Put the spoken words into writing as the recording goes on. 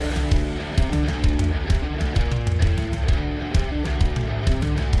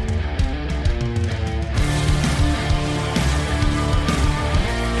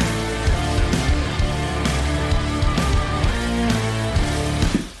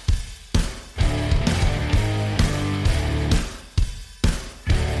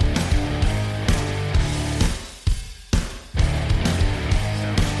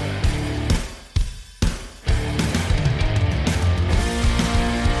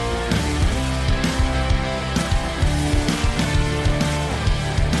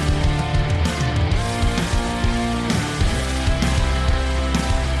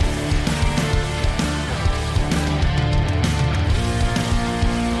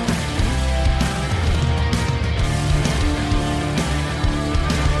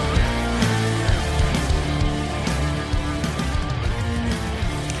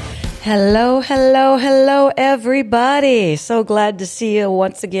Hello, hello, hello, everybody. So glad to see you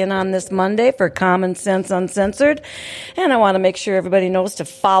once again on this Monday for Common Sense Uncensored. And I want to make sure everybody knows to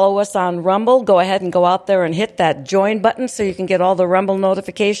follow us on Rumble. Go ahead and go out there and hit that join button so you can get all the Rumble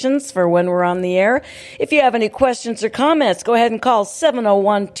notifications for when we're on the air. If you have any questions or comments, go ahead and call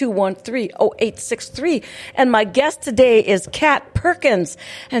 701-213-0863. And my guest today is Kat Perkins,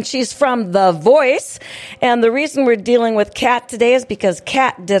 and she's from The Voice. And the reason we're dealing with Kat today is because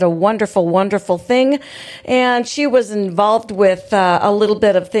Kat did a wonderful, wonderful thing. And she was involved with a little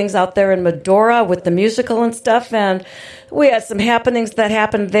bit of things out there in Medora with the musical and stuff. And we had some happenings that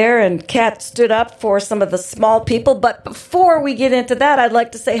happened there, and Kat stood up for some of the small people. But before we get into that, I'd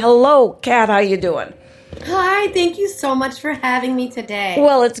like to say hello, Kat. How you doing? Hi, thank you so much for having me today.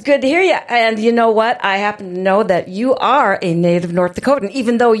 Well, it's good to hear you. And you know what? I happen to know that you are a native North Dakotan,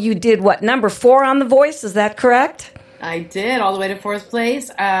 even though you did, what, number 4 on The Voice? Is that correct? I did, all the way to 4th place,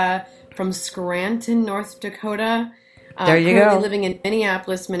 from Scranton, North Dakota. There you go. Currently living in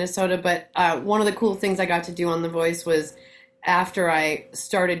Minneapolis, Minnesota. But one of the cool things I got to do on The Voice was after I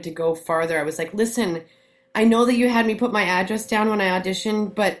started to go farther, I was like, listen, I know that you had me put my address down when I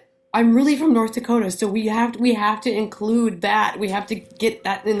auditioned, but I'm really from North Dakota, so we have to include that. We have to get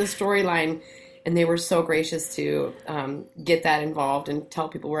that in the storyline. And they were so gracious to get that involved and tell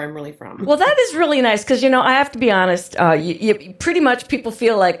people where I'm really from. Well, that is really nice because, you know, I have to be honest, you pretty much people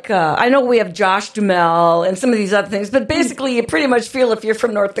feel like, I know we have Josh Duhamel and some of these other things, but basically you pretty much feel if you're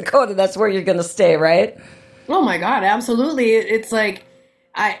from North Dakota, that's where you're going to stay, right? Oh, my God, absolutely. It's like,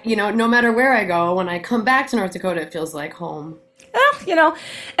 no matter where I go, when I come back to North Dakota, it feels like home. Well, you know,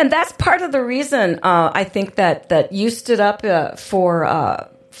 and that's part of the reason I think that you stood up for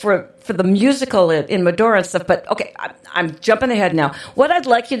the musical in Medora and stuff. But okay, I'm jumping ahead now. What I'd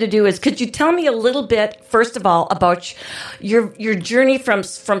like you to do is, could you tell me a little bit, first of all, about your journey from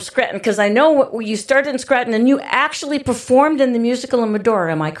Scranton? Because I know you started in Scranton and you actually performed in the musical in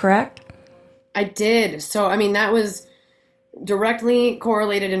Medora. Am I correct? I did. So, I mean, that was directly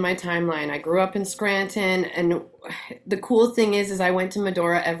correlated in my timeline. I grew up in Scranton, and the cool thing is I went to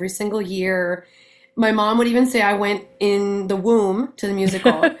Medora every single year. My mom would even say I went in the womb to the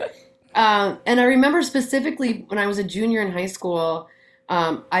musical. And I remember specifically when I was a junior in high school,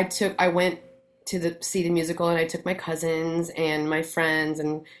 I went to see the musical, and I took my cousins and my friends,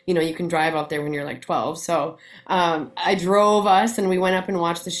 and, you know, you can drive out there when you're like 12. So I drove us, and we went up and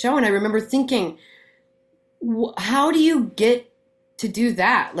watched the show. And I remember thinking, how do you get to do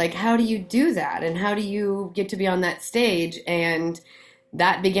that? Like, how do you do that? And how do you get to be on that stage? And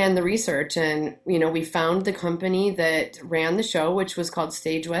that began the research, and, you know, we found the company that ran the show, which was called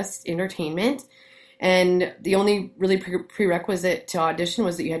Stage West Entertainment. And the only really prerequisite to audition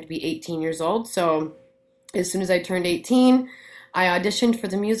was that you had to be 18 years old. So as soon as I turned 18, I auditioned for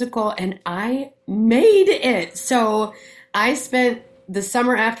the musical, and I made it. So I spent the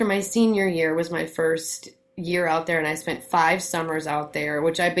summer after my senior year was my first year out there, and I spent 5 summers out there,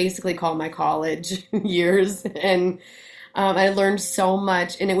 which I basically call my college years. And I learned so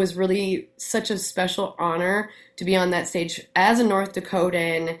much, and it was really such a special honor to be on that stage as a North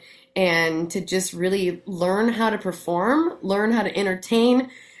Dakotan and to just really learn how to perform, learn how to entertain.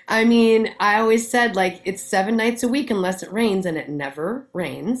 I mean, I always said, like, it's 7 nights a week unless it rains, and it never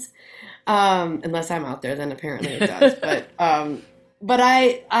rains. Unless I'm out there, then apparently it does. But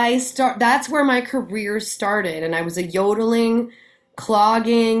that's where my career started, and I was a yodeling,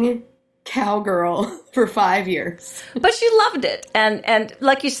 clogging cowgirl for 5 years. But you loved it. And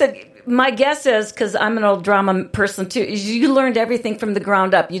like you said, my guess is, because I'm an old drama person too, is you learned everything from the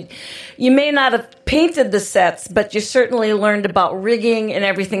ground up. You may not have painted the sets, but you certainly learned about rigging and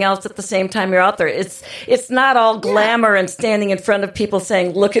everything else at the same time you're out there. It's not all glamour and standing in front of people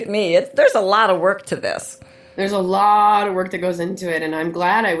saying, look at me. There's a lot of work to this. There's a lot of work that goes into it, and I'm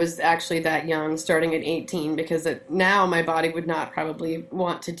glad I was actually that young, starting at 18, because now my body would not probably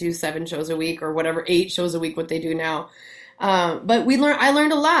want to do 7 shows a week or whatever, 8 shows a week, what they do now. But I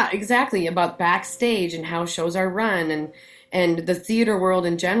learned a lot exactly about backstage and how shows are run and the theater world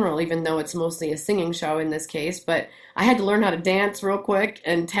in general, even though it's mostly a singing show in this case. But I had to learn how to dance real quick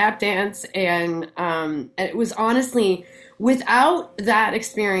and tap dance, and it was honestly, without that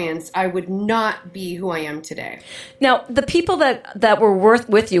experience, I would not be who I am today. Now, the people that were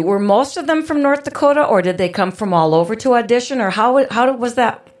with you, were most of them from North Dakota, or did they come from all over to audition, or how was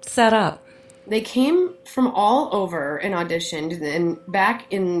that set up? They came from all over and auditioned. And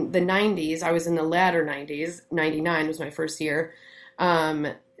back in the 90s, I was in the latter 90s, 99 was my first year.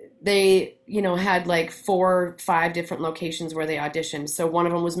 They, had like 4 or 5 different locations where they auditioned. So one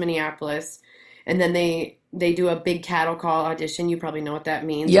of them was Minneapolis. And then they do a big cattle call audition. You probably know what that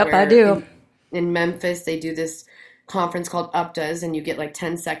means. Yep, I do. In Memphis, they do this conference called UPDAs, and you get like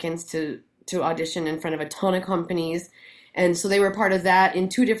 10 seconds to audition in front of a ton of companies. And so they were part of that in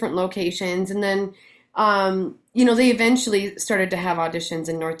 2 different locations. And then, they eventually started to have auditions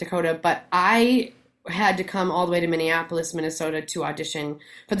in North Dakota, but I had to come all the way to Minneapolis, Minnesota to audition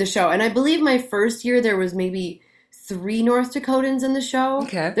for the show. And I believe my first year there was maybe 3 North Dakotans in the show.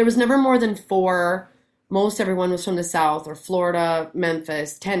 Okay. There was never more than 4. Most everyone was from the South, or Florida,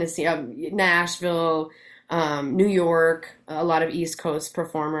 Memphis, Tennessee, Nashville, New York, a lot of East Coast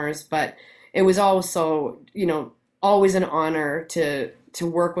performers. But it was also, always an honor to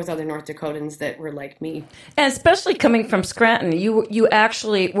work with other North Dakotans that were like me. And especially coming from Scranton, you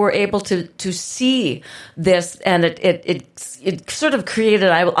actually were able to see this, and it sort of created,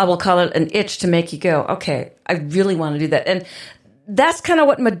 I will call it, an itch to make you go, okay, I really want to do that. And that's kind of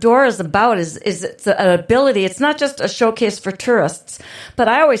what Medora is about, is it's an ability. It's not just a showcase for tourists, but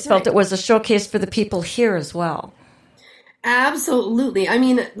I always felt it was a showcase for the people here as well. Absolutely. I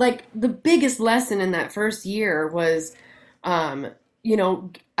mean, like, the biggest lesson in that first year was, I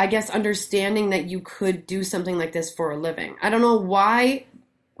guess understanding that you could do something like this for a living. I don't know why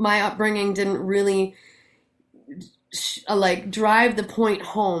my upbringing didn't really drive the point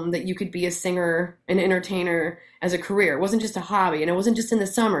home that you could be a singer, an entertainer as a career. It wasn't just a hobby, and it wasn't just in the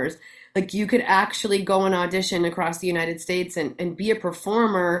summers. Like, you could actually go and audition across the United States and be a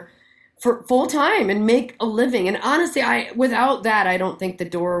performer for full time and make a living. And honestly, without that, I don't think the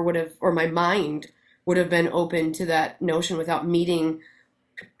door would have, or my mind would have been open to that notion without meeting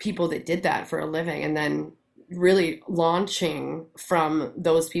people that did that for a living, and then really launching from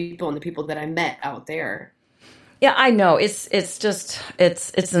those people and the people that I met out there. Yeah, I know. It's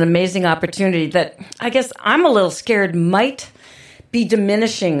an amazing opportunity that I guess I'm a little scared might be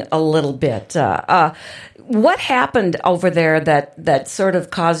diminishing a little bit. What happened over there that sort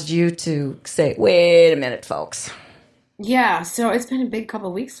of caused you to say, wait a minute, folks? Yeah, so it's been a big couple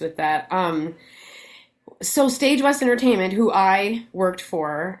of weeks with that. So Stage West Entertainment, who I worked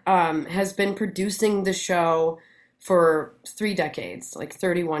for, has been producing the show for 3 decades, like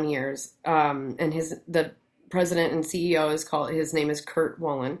 31 years. And the president and CEO his name is Kurt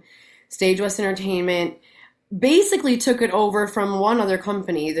Wolin. Stage West Entertainment basically took it over from one other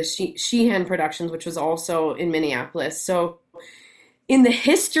company, the Sheehan Productions, which was also in Minneapolis. So in the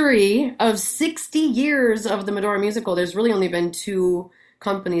history of 60 years of the Medora musical, there's really only been 2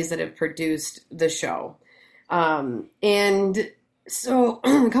 companies that have produced the show. And so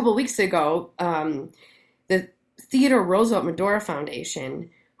a couple of weeks ago, the Theodore Roosevelt Medora Foundation,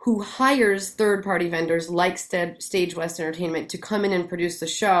 who hires third-party vendors like Stage West Entertainment to come in and produce the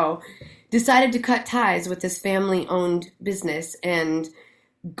show, decided to cut ties with this family-owned business and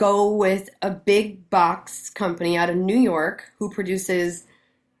go with a big box company out of New York who produces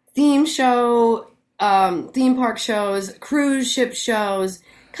theme park shows, cruise ship shows,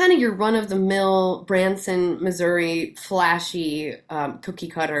 kind of your run-of-the-mill Branson, Missouri, flashy,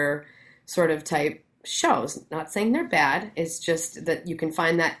 cookie-cutter sort of type shows. Not saying they're bad, it's just that you can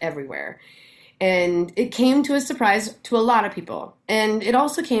find that everywhere. And it came to a surprise to a lot of people. And it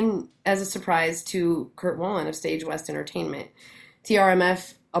also came as a surprise to Kurt Wolin of Stage West Entertainment.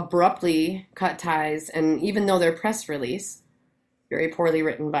 TRMF abruptly cut ties, and even though their press release, very poorly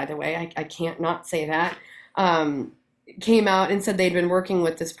written, by the way, I can't not say that, came out and said they'd been working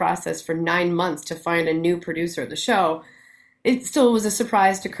with this process for 9 months to find a new producer of the show, it still was a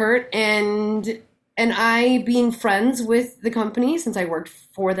surprise to Kurt. And I, being friends with the company since I worked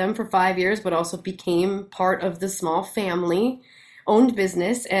for them for 5 years, but also became part of the small family-owned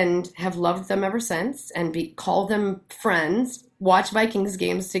business and have loved them ever since and call them friends, watch Vikings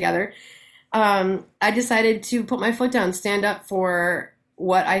games together, I decided to put my foot down, stand up for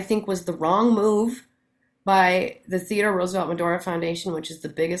what I think was the wrong move by the Theodore Roosevelt Medora Foundation, which is the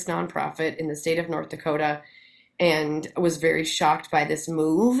biggest nonprofit in the state of North Dakota, and was very shocked by this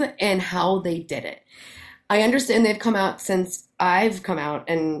move and how they did it. I understand they've come out since I've come out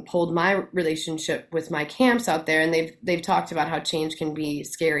and pulled my relationship with my camps out there, and they've talked about how change can be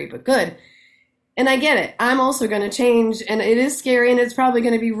scary but good. And I get it. I'm also going to change, and it is scary, and it's probably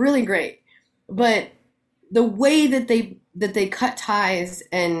going to be really great. But the way that they cut ties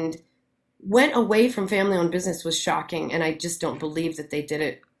and went away from family-owned business was shocking, and I just don't believe that they did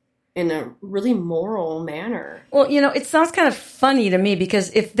it in a really moral manner. Well, it sounds kind of funny to me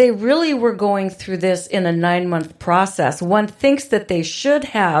because if they really were going through this in a 9-month process, one thinks that they should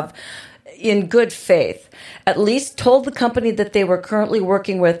have, in good faith, at least told the company that they were currently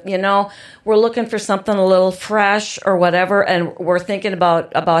working with, we're looking for something a little fresh or whatever, and we're thinking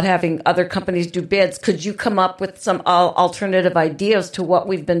about having other companies do bids. Could you come up with some alternative ideas to what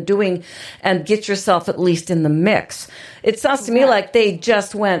we've been doing and get yourself at least in the mix? It sounds to me like they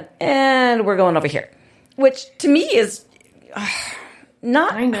just went, and we're going over here, which to me is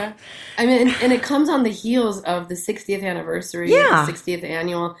not... Kinda. I mean, and it comes on the heels of the 60th anniversary, the 60th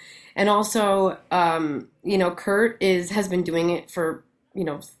annual. And also, Kurt has been doing it for,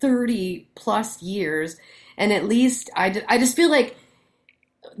 30 plus years. And at least I just feel like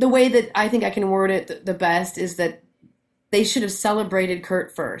the way that I think I can word it the best is that they should have celebrated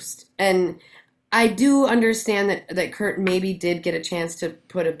Kurt first. And I do understand that Kurt maybe did get a chance to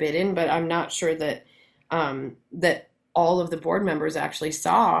put a bid in, but I'm not sure that that all of the board members actually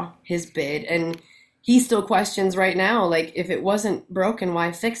saw his bid. And he still questions right now, like, if it wasn't broken,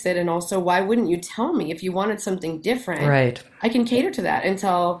 why fix it? And also, why wouldn't you tell me if you wanted something different? Right. I can cater to that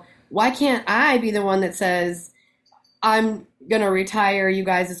until, why can't I be the one that says, I'm going to retire, you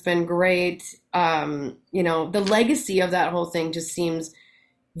guys, it's been great. The legacy of that whole thing just seems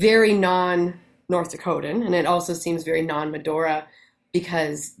very non-North Dakotan, and it also seems very non-Medora,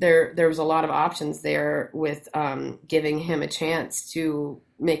 because there was a lot of options there with giving him a chance to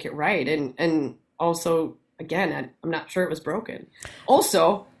make it right. And also, again, I'm not sure it was broken.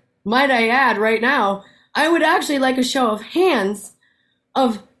 Also, might I add right now, I would actually like a show of hands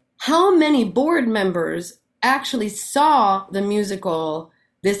of how many board members actually saw the musical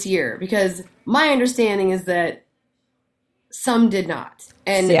this year, because my understanding is that some did not.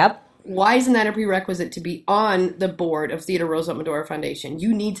 And why isn't that a prerequisite to be on the board of Theodore Roosevelt Medora Foundation?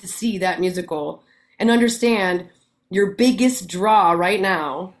 You need to see that musical and understand your biggest draw right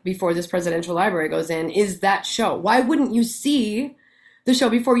now before this presidential library goes in is that show. Why wouldn't you see the show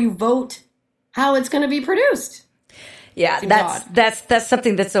before you vote how it's going to be produced? Yeah, that's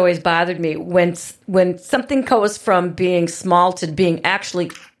something that's always bothered me when something goes from being small to being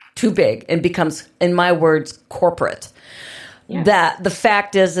actually too big and becomes, in my words, corporate. Yeah. That the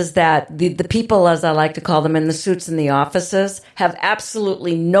fact is that the people, as I like to call them, in the suits in the offices, have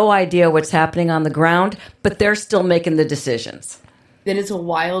absolutely no idea what's happening on the ground, but they're still making the decisions. That is a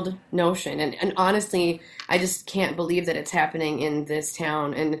wild notion. And honestly, I just can't believe that it's happening in this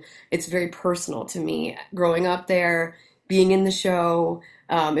town. And it's very personal to me. Growing up there, being in the show,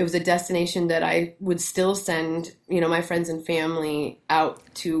 it was a destination that I would still send, my friends and family out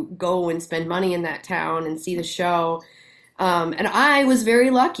to go and spend money in that town and see the show. And I was very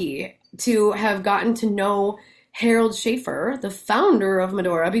lucky to have gotten to know Harold Schaefer, the founder of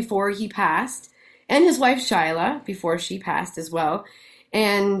Medora, before he passed, and his wife Shyla before she passed as well.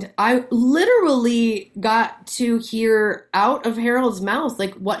 And I literally got to hear out of Harold's mouth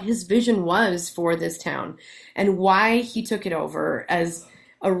like what his vision was for this town and why he took it over as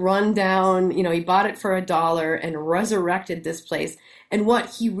a rundown. He bought it for $1 and resurrected this place, and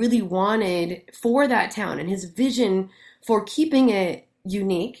what he really wanted for that town and his vision for keeping it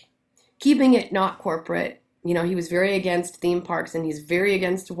unique, keeping it not corporate. He was very against theme parks, and he's very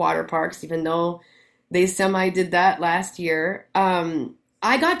against water parks, even though they did that last year.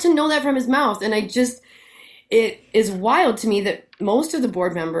 I got to know that from his mouth, and it is wild to me that most of the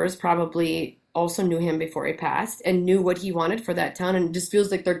board members probably also knew him before he passed and knew what he wanted for that town, and it just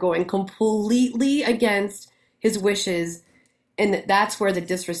feels like they're going completely against his wishes, and that's where the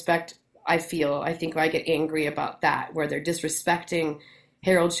disrespect I think I get angry about that, where they're disrespecting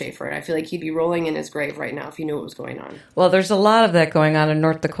Harold Schaefer. And I feel like he'd be rolling in his grave right now if he knew what was going on. Well, there's a lot of that going on in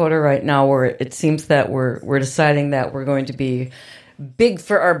North Dakota right now, where it seems that we're deciding that we're going to be big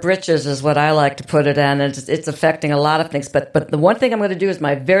for our britches, is what I like to put it in. It's affecting a lot of things. But the one thing I'm going to do is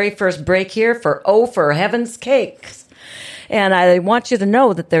my very first break here for Heaven's Cakes. And I want you to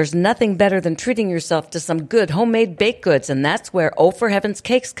know that there's nothing better than treating yourself to some good homemade baked goods, and that's where Oh for Heaven's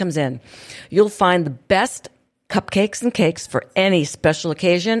Cakes comes in. You'll find the best cupcakes and cakes for any special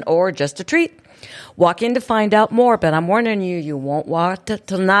occasion or just a treat. Walk in to find out more, but I'm warning you, you won't want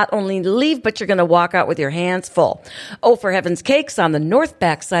to not only leave, but you're going to walk out with your hands full. Oh, for Heaven's Cakes on the north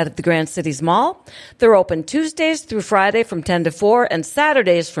back side of the Grand Cities Mall. They're open Tuesdays through Friday from 10 to 4 and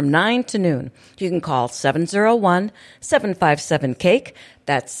Saturdays from 9 to noon. You can call 701-757-CAKE.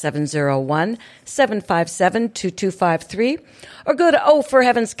 That's 701-757-2253. Or go to Oh for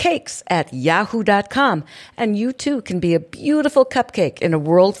Heaven's Cakes at yahoo.com. And you too can be a beautiful cupcake in a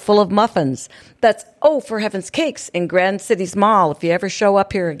world full of muffins. That's Oh for Heaven's Cakes in Grand Cities Mall. If you ever show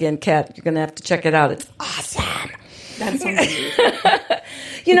up here again, Kat, you're going to have to check it out. It's awesome. That's amazing.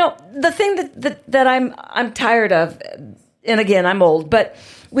 You know, the thing that I'm tired of, and again, I'm old, but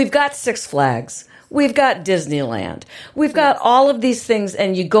we've got Six Flags. We've got Disneyland. We've got all of these things,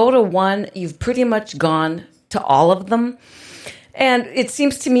 and you go to one, you've pretty much gone to all of them. And it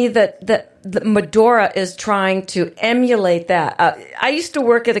seems to me that Medora is trying to emulate that. I used to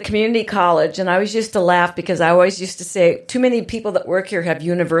work at a community college, and I always used to laugh because I always used to say, too many people that work here have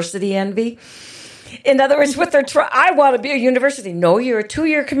university envy. In other words, what they're I want to be a university. No, you're a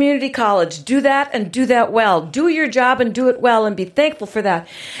 2-year community college. Do that and do that well. Do your job and do it well and be thankful for that.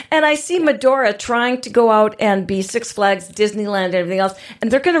 And I see Medora trying to go out and be Six Flags, Disneyland, and everything else,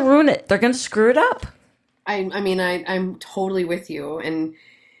 and they're going to ruin it. They're going to screw it up. I'm totally with you, and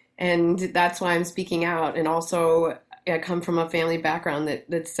that's why I'm speaking out. And also, I come from a family background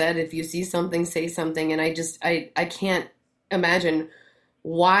that said, if you see something, say something. And I can't imagine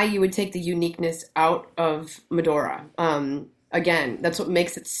why you would take the uniqueness out of Medora. Again, that's what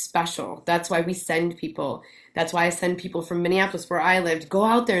makes it special. That's why we send people. That's why I send people from Minneapolis, where I lived. Go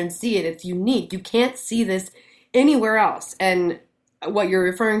out there and see it. It's unique. You can't see this anywhere else. And what you're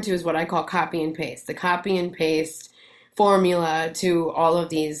referring to is what I call copy and paste. The copy and paste formula to all of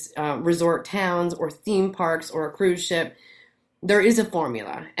these resort towns or theme parks or a cruise ship. There is a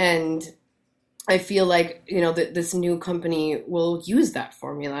formula. And I feel like, that this new company will use that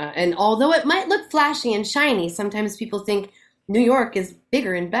formula. And although it might look flashy and shiny, sometimes people think New York is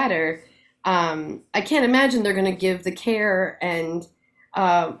bigger and better. I can't imagine they're going to give the care and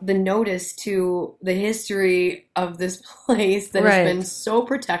the notice to the history of this place that has been so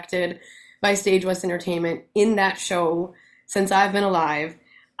protected by Stage West Entertainment in that show since I've been alive.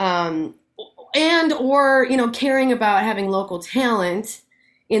 Or caring about having local talent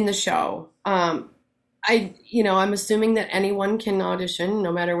in the show. I'm assuming that anyone can audition,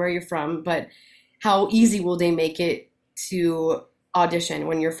 no matter where you're from, but how easy will they make it to audition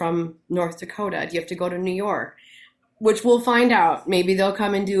when you're from North Dakota? Do you have to go to New York? Which we'll find out. Maybe they'll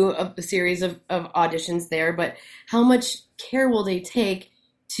come and do a series of auditions there, but how much care will they take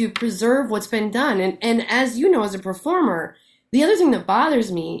to preserve what's been done? And as you know, as a performer, the other thing that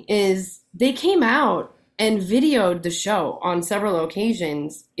bothers me is they came out and videoed the show on several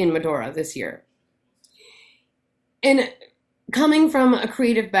occasions in Medora this year. And coming from a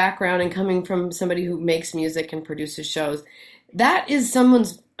creative background and coming from somebody who makes music and produces shows, that is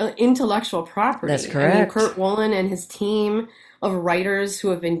someone's intellectual property. That's correct. I mean, Kurt Wolin and his team of writers who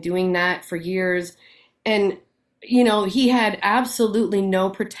have been doing that for years. And, he had absolutely no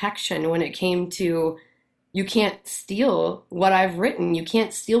protection when it came to, you can't steal what I've written. You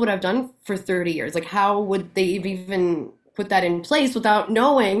can't steal what I've done for 30 years. Like, how would they even put that in place without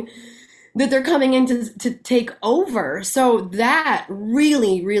knowing that they're coming in to take over? So that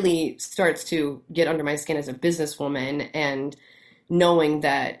really, really starts to get under my skin as a businesswoman, and knowing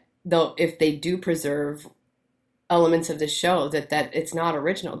that though if they do preserve elements of the show, that it's not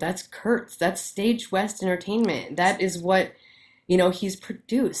original. That's Kurt's. That's Stage West Entertainment. That is what, he's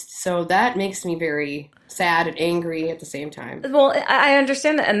produced. So that makes me very sad and angry at the same time. Well, I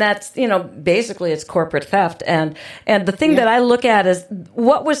understand that, and that's, basically it's corporate theft. And the thing that I look at is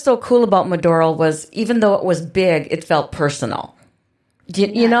what was so cool about Medora was, even though it was big, it felt personal.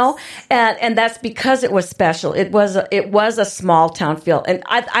 You know, and that's because it was special. It was a small town feel, and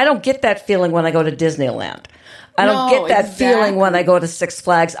I don't get that feeling when I go to Disneyland. I don't get that feeling when I go to Six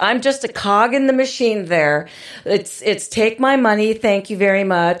Flags. I'm just a cog in the machine there. It's take my money, thank you very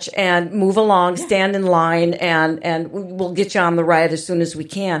much, and move along, stand in line, and we'll get you on the ride as soon as we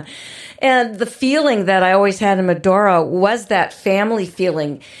can. And the feeling that I always had in Medora was that family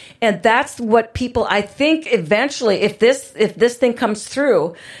feeling. And that's what people, I think eventually, if this thing comes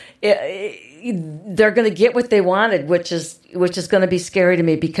through, they're going to get what they wanted, which is going to be scary to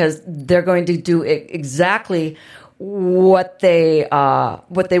me, because they're going to do exactly what they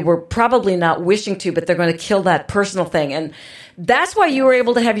were probably not wishing to, but they're going to kill that personal thing. And that's why you were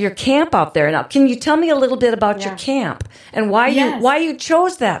able to have your camp out there. Now, can you tell me a little bit about your camp and why you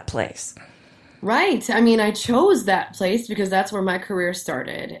chose that place? Right. I mean, I chose that place because that's where my career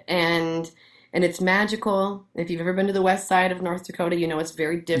started. And and it's magical. If you've ever been to the west side of North Dakota, you know it's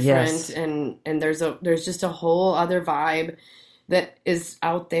very different, Yes. and there's just a whole other vibe that is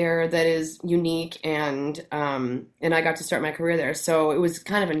out there that is unique, and I got to start my career there. So it was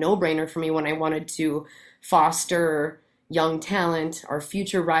kind of a no-brainer for me when I wanted to foster young talent or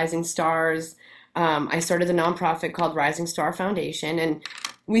future rising stars. I started a nonprofit called Rising Star Foundation, and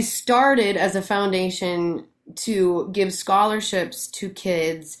we started as a foundation to give scholarships to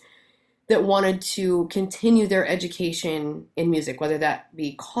kids that wanted to continue their education in music, whether that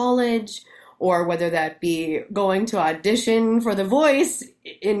be college or whether that be going to audition for The Voice,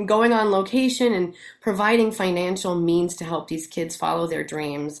 in going on location and providing financial means to help these kids follow their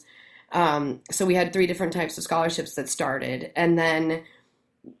dreams. So we had 3 different types of scholarships that started. And then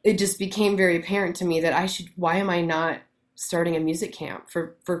it just became very apparent to me that why am I not starting a music camp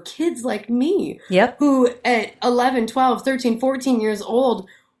for kids like me, Yep. who at 11, 12, 13, 14 years old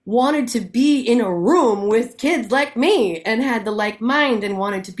wanted to be in a room with kids like me and had the like mind and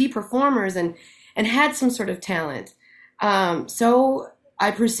wanted to be performers and had some sort of talent. So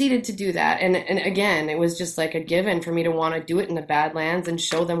I proceeded to do that. And again, it was just like a given for me to want to do it in the Badlands and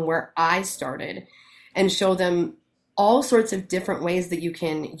show them where I started and show them all sorts of different ways that you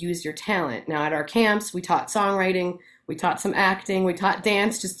can use your talent. Now at our camps, we taught songwriting, we taught some acting, we taught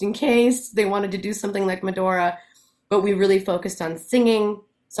dance just in case they wanted to do something like Medora, but we really focused on singing,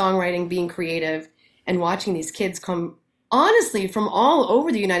 songwriting, being creative, and watching these kids come, honestly, from all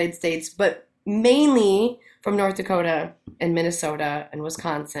over the United States, but mainly from North Dakota and Minnesota and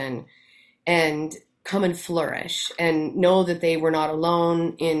Wisconsin, and come and flourish and know that they were not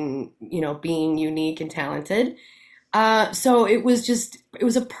alone in, being unique and talented. So it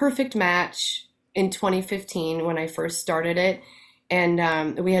was a perfect match in 2015 when I first started it.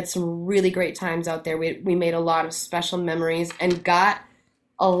 And we had some really great times out there. We made a lot of special memories and got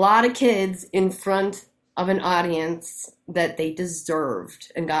a lot of kids in front of an audience that they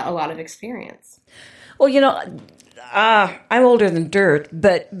deserved and got a lot of experience. Well, I'm older than dirt,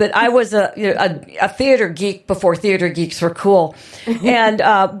 but I was a theater geek before theater geeks were cool. And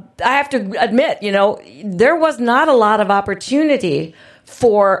I have to admit, there was not a lot of opportunity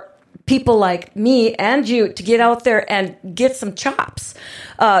for people like me and you to get out there and get some chops.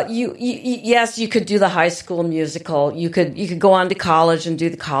 Yes, you could do the high school musical. You could go on to college and do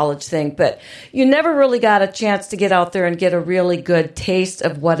the college thing, but you never really got a chance to get out there and get a really good taste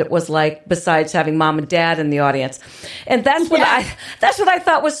of what it was like besides having mom and dad in the audience. And that's what I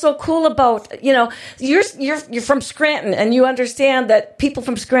thought was so cool about, you're from Scranton and you understand that people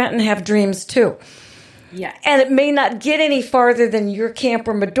from Scranton have dreams too. Yes. And it may not get any farther than your camp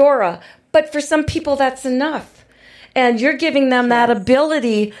or Medora, but for some people that's enough. And you're giving them that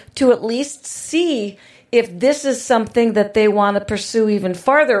ability to at least see if this is something that they want to pursue even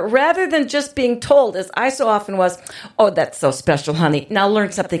farther, rather than just being told, as I so often was, oh, that's so special, honey. Now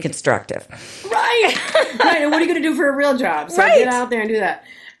learn something constructive. Right. Right. And what are you going to do for a real job? So get out there and do that.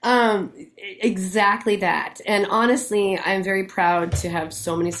 Exactly that. And honestly, I'm very proud to have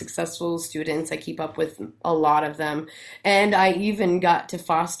so many successful students. I keep up with a lot of them. And I even got to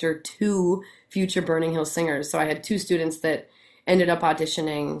foster 2 future Burning Hill singers. So I had 2 students that ended up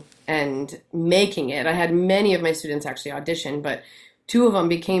auditioning and making it. I had many of my students actually audition, but 2 of them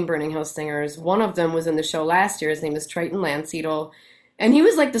became Burning Hill singers. One of them was in the show last year. His name is Triton Landseedle. And he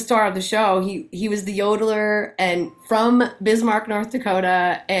was like the star of the show. He was the yodeler and from Bismarck, North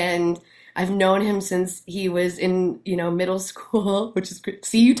Dakota. And I've known him since he was in, middle school, which is great.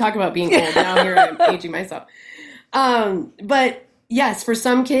 See, you talk about being old. Now here I'm aging myself. But yes, for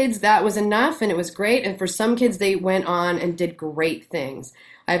some kids that was enough and it was great. And for some kids, they went on and did great things.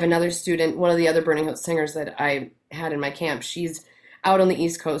 I have another student, one of the other Burning Hill singers that I had in my camp. She's out on the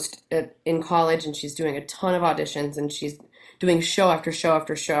East Coast in college and she's doing a ton of auditions and she's doing show after show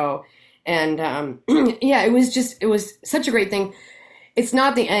after show. And it was such a great thing. It's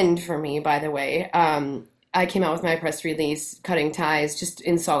not the end for me, by the way. I came out with my press release, Cutting Ties, just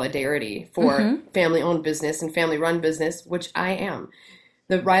in solidarity for family-owned business and family-run business, which I am.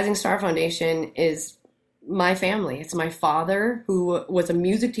 The Rising Star Foundation is my family. It's my father, who was a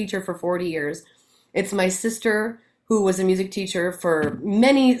music teacher for 40 years. It's my sister, who was a music teacher for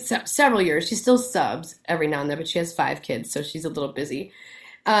several years. She still subs every now and then, but she has 5 kids, so she's a little busy.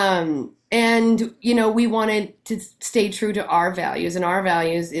 And, we wanted to stay true to our values, and our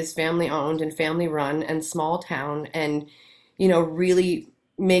values is family owned and family run and small town and, really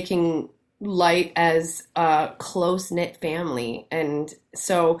making light as a close knit family. And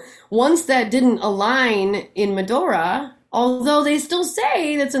so once that didn't align in Medora, although they still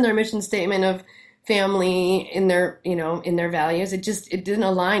say that's in their mission statement of family, in their, in their values. It didn't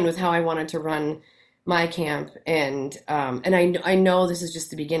align with how I wanted to run my camp. And I know this is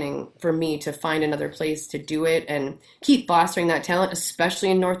just the beginning for me to find another place to do it and keep fostering that talent, especially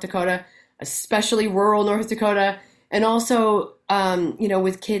in North Dakota, especially rural North Dakota. And also,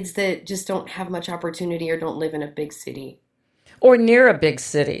 with kids that just don't have much opportunity or don't live in a big city. Or near a big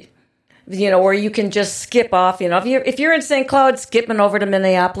city, where you can just skip off. If you're in St. Cloud, skipping over to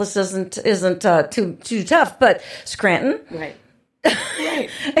Minneapolis isn't too tough. But Scranton, right. Right.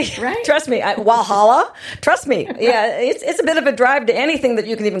 Trust me, Walhalla. Trust me, yeah, it's a bit of a drive to anything that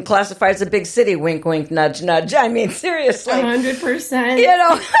you can even classify as a big city. Wink, wink, nudge, nudge. I mean, seriously,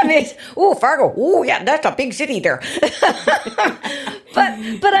 100%. Fargo. Oh, yeah, that's a big city there. but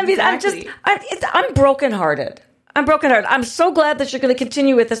I mean, Exactly. I'm brokenhearted. I'm so glad that you're going to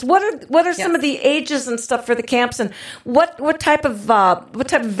continue with this. What are some of the ages and stuff for the camps, and what type of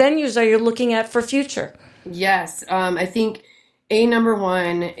venues are you looking at for future? Yes, I think number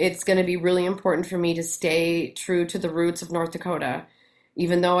one, it's going to be really important for me to stay true to the roots of North Dakota.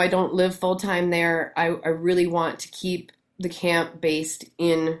 Even though I don't live full time there, I really want to keep the camp based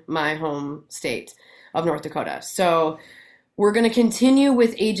in my home state of North Dakota. So we're going to continue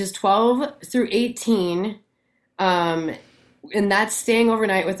with ages 12 through 18. And that's staying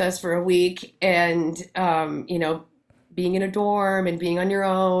overnight with us for a week and, being in a dorm and being on your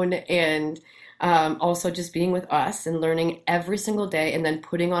own and also just being with us and learning every single day and then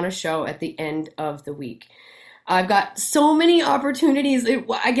putting on a show at the end of the week. I've got so many opportunities.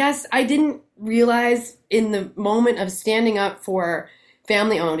 I guess I didn't realize in the moment of standing up for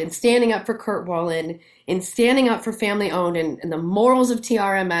family owned and standing up for Kurt Wallen and standing up for family owned and the morals of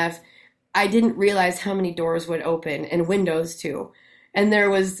TRMF, I didn't realize how many doors would open and windows too. And there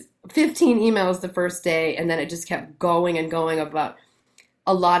was 15 emails the first day, and then it just kept going and going about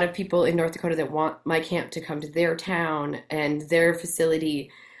a lot of people in North Dakota that want my camp to come to their town and their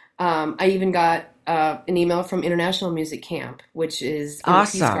facility. I even got an email from International Music Camp, which is in the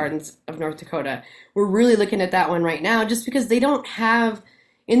Peace Gardens of North Dakota. We're really looking at that one right now just because they don't have,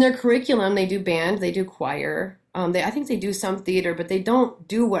 in their curriculum, they do band, they do choir. I think they do some theater, but they don't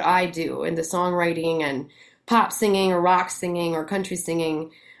do what I do in the songwriting and pop singing or rock singing or country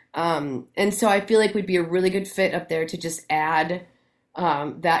singing. And so I feel like we'd be a really good fit up there to just add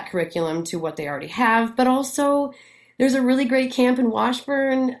that curriculum to what they already have. But also, there's a really great camp in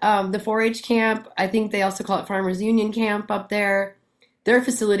Washburn, the 4-H camp. I think they also call it Farmers Union Camp up there. Their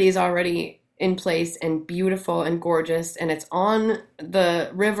facility is already in place and beautiful and gorgeous, and it's on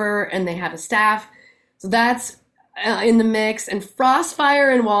the river, and they have a staff. So that's in the mix. And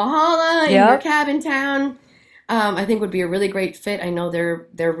Frostfire in Walhalla in your cabin town, I think would be a really great fit. I know they're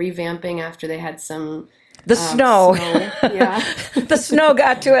revamping after they had some snow. Yeah, the snow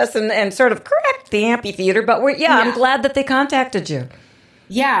got to us and sort of cracked the amphitheater. But I'm glad that they contacted you.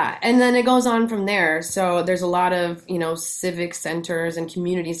 Yeah, and then it goes on from there. So there's a lot of civic centers and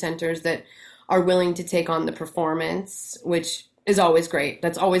community centers that are willing to take on the performance, which is always great.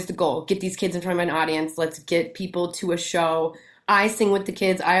 That's always the goal. Get these kids in front of an audience. Let's get people to a show. I sing with the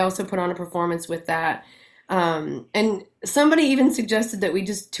kids. I also put on a performance with that. And somebody even suggested that we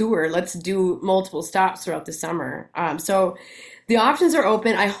just tour. Let's do multiple stops throughout the summer. So the options are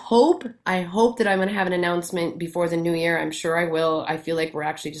open. I hope that I'm going to have an announcement before the new year. I'm sure I will. I feel like we're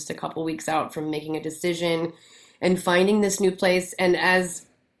actually just a couple weeks out from making a decision and finding this new place. And as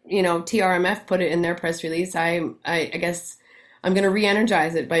TRMF put it in their press release, I guess I'm going to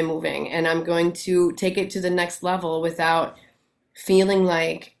re-energize it by moving, and I'm going to take it to the next level without feeling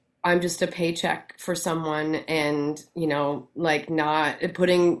like I'm just a paycheck for someone and, not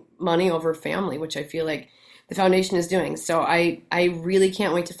putting money over family, which I feel like the foundation is doing. So I really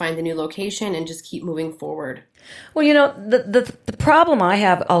can't wait to find the new location and just keep moving forward. Well, the problem I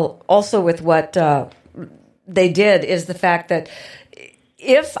have also with what they did is the fact that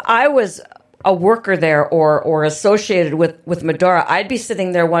if I was a worker there or associated with Medora, I'd be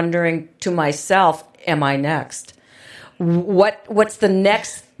sitting there wondering to myself, am I next? What's the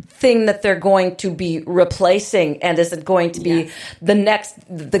next thing that they're going to be replacing? And is it going to be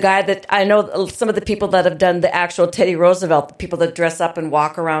the guy that I know, some of the people that have done the actual Teddy Roosevelt, the people that dress up and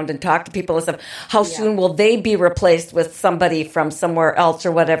walk around and talk to people and stuff, how soon will they be replaced with somebody from somewhere else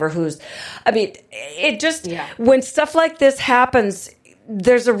or whatever when stuff like this happens,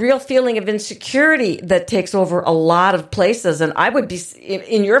 there's a real feeling of insecurity that takes over a lot of places. And I would be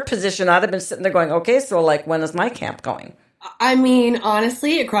in your position. I'd have been sitting there going, okay, so when is my camp going? I mean,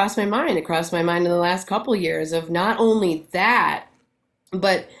 honestly, it crossed my mind. It crossed my mind in the last couple years of not only that,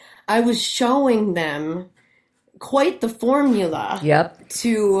 but I was showing them quite the formula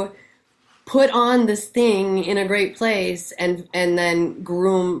to put on this thing in a great place and then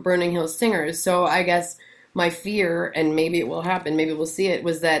groom Burning Hills singers. So I guess my fear, and maybe it will happen, maybe we'll see it,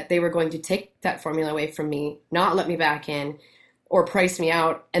 was that they were going to take that formula away from me, not let me back in, or price me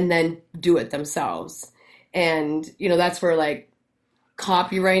out, and then do it themselves. And, that's where like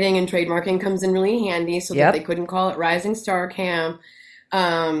copywriting and trademarking comes in really handy, so that they couldn't call it Rising Star Camp.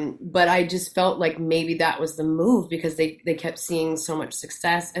 But I just felt like maybe that was the move, because they kept seeing so much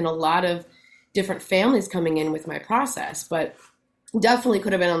success and a lot of different families coming in with my process. But definitely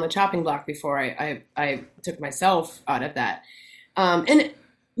could have been on the chopping block before I took myself out of that. And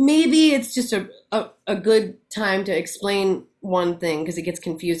maybe it's just a good time to explain one thing, because it gets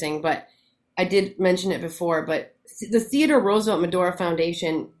confusing, but I did mention it before, but the Theodore Roosevelt Medora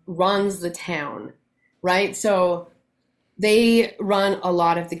Foundation runs the town, right? So they run a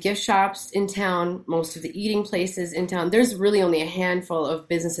lot of the gift shops in town, most of the eating places in town. There's really only a handful of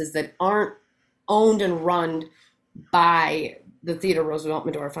businesses that aren't owned and run by the Theodore Roosevelt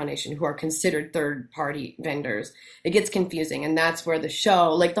Medora Foundation, who are considered third-party vendors. It gets confusing, and that's where the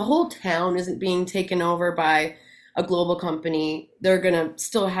show, like the whole town isn't being taken over by a global company. They're going to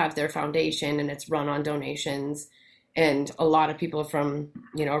still have their foundation, and it's run on donations, and a lot of people from,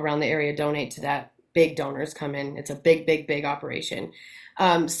 around the area donate to that. Big donors come in. It's a big, big, big operation.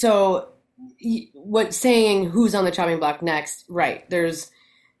 So what saying who's on the chopping block next, right, there's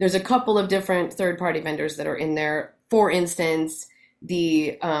a couple of different third-party vendors that are in there. For instance,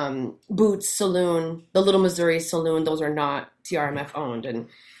 the Boots Saloon, the Little Missouri Saloon, those are not TRMF owned. And,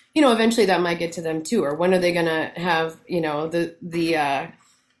 eventually that might get to them too. Or when are they going to have, the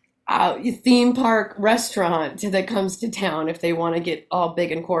theme park restaurant that comes to town, if they want to get all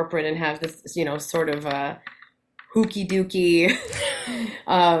big and corporate and have this, sort of hooky dooky,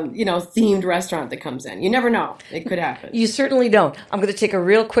 themed restaurant that comes in. You never know. It could happen. You certainly don't. I'm going to take a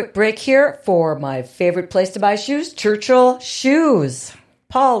real quick break here for my favorite place to buy shoes, Churchill Shoes.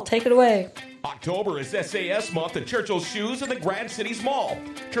 Paul, take it away. October is SAS month at Churchill Shoes in the Grand Cities Mall.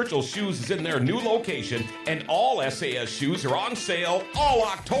 Churchill Shoes is in their new location, and all SAS shoes are on sale all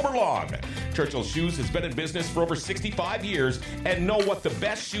October long. Churchill Shoes has been in business for over 65 years and know what the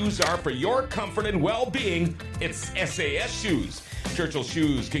best shoes are for your comfort and well-being. It's SAS Shoes. Churchill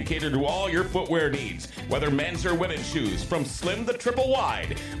Shoes can cater to all your footwear needs, whether men's or women's shoes, from slim to triple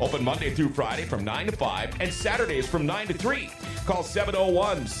wide. Open Monday through Friday from 9 to 5 and Saturdays from 9 to 3. Call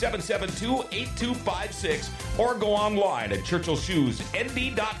 701-772-8256 or go online at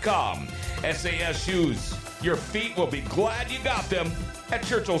churchillshoesnd.com. SAS Shoes. Your feet will be glad you got them at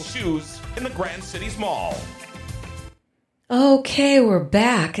Churchill Shoes in the Grand Cities Mall. Okay, we're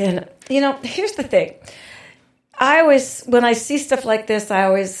back. And, here's the thing. When I see stuff like this,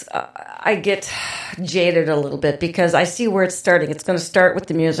 I get jaded a little bit, because I see where it's starting. It's going to start with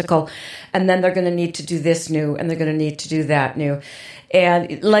the musical, and then they're going to need to do this new, and they're going to need to do that new.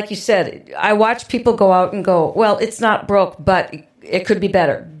 And like you said, I watch people go out and go, well, it's not broke, but it could be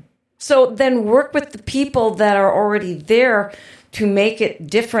better. So then work with the people that are already there to make it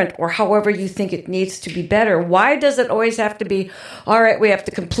different, or however you think it needs to be better. Why does it always have to be, all right, we have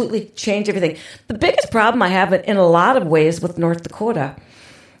to completely change everything? The biggest problem I have in a lot of ways with North Dakota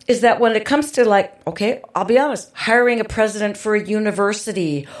is that when it comes to, like, okay, I'll be honest, hiring a president for a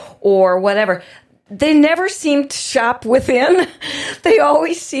university or whatever, they never seem to shop within. They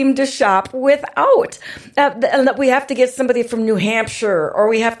always seem to shop without. And that we have to get somebody from New Hampshire, or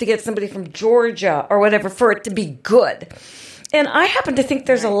we have to get somebody from Georgia or whatever for it to be good. And I happen to think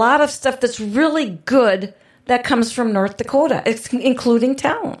there's a lot of stuff that's really good that comes from North Dakota, including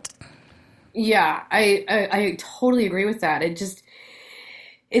talent. Yeah, I totally agree with that. I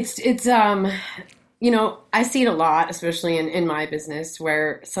see it a lot, especially in my business,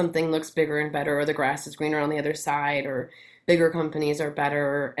 where something looks bigger and better, or the grass is greener on the other side, or bigger companies are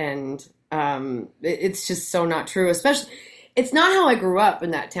better. And it's just so not true, especially. It's not how I grew up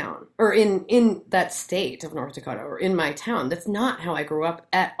in that town, or in that state of North Dakota, or in my town. That's not how I grew up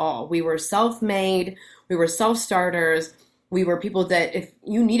at all. We were self-made. We were self-starters. We were people that if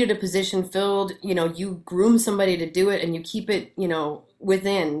you needed a position filled, you groom somebody to do it, and you keep it,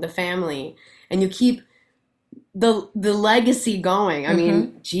 within the family, and you keep the legacy going. I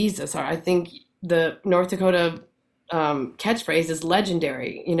mean, Jesus, I think the North Dakota catchphrase is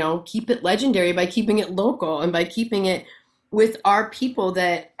legendary. Keep it legendary by keeping it local, and by keeping it with our people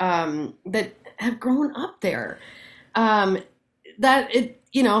that have grown up there. I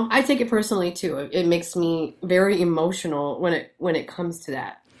take it personally too. It makes me very emotional when it comes to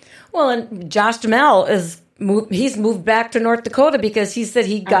that. Well, and Josh Duhamel he's moved back to North Dakota because he said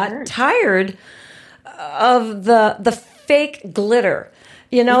he got tired of the fake glitter.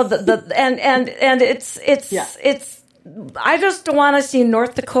 You know, and it's, I just don't want to see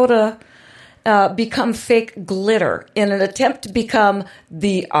North Dakota become fake glitter in an attempt to become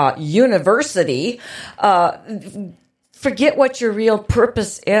the university. Forget what your real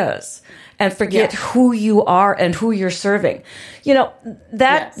purpose is and forget who you are and who you're serving. You know,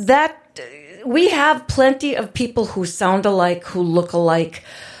 that we have plenty of people who sound alike, who look alike.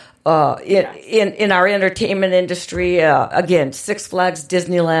 In our entertainment industry, again, Six Flags,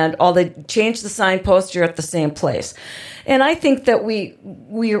 Disneyland, all they change the signpost, you're at the same place. And I think that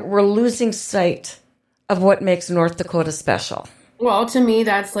we're losing sight of what makes North Dakota special. Well, to me,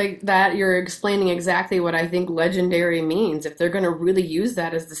 that's like that. You're explaining exactly what I think legendary means. If they're going to really use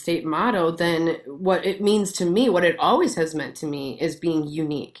that as the state motto, then what it means to me, what it always has meant to me, is being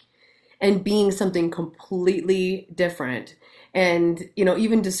unique and being something completely different. And, you know,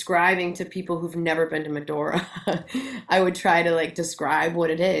 even describing to people who've never been to Medora, I would try to like describe what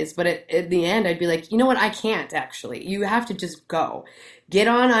it is. But at the end, I'd be like, you know what? I can't actually. You have to just go. Get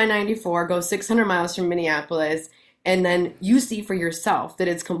on I-94, go 600 miles from Minneapolis, and then you see for yourself that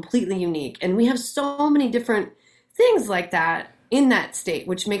it's completely unique. And we have so many different things like that in that state,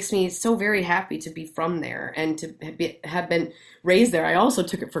 which makes me so very happy to be from there and to have been raised there. I also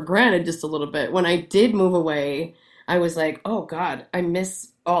took it for granted just a little bit. When I did move away, I was like, oh God, I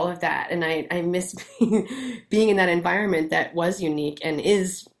miss all of that. And I miss being in that environment that was unique and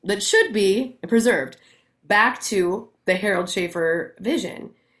that should be preserved. Back to the Harold Schaefer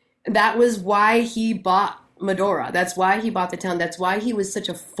vision. That was why he bought Medora. That's why he bought the town. That's why he was such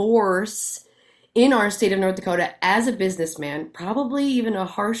a force in our state of North Dakota as a businessman, probably even a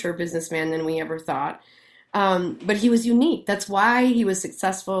harsher businessman than we ever thought. But he was unique. That's why he was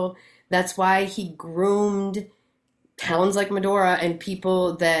successful. That's why he groomed towns like Medora and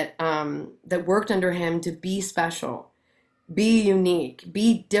people that worked under him to be special, be unique,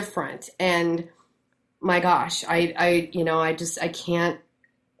 be different. And my gosh, I can't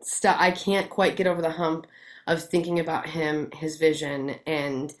stop. I can't quite get over the hump of thinking about him, his vision,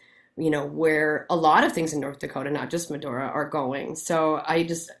 and you know where a lot of things in North Dakota, not just Medora, are going. So I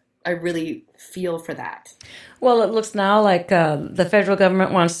really feel for that. Well, it looks now like the federal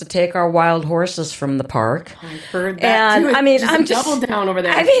government wants to take our wild horses from the park. I heard that too. I mean, I'm just double down over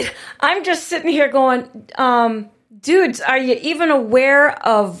there. I mean, I'm just sitting here going, dudes, are you even aware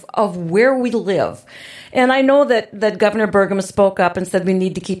of where we live? And I know that Governor Burgum spoke up and said we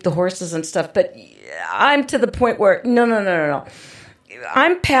need to keep the horses and stuff, but I'm to the point where no.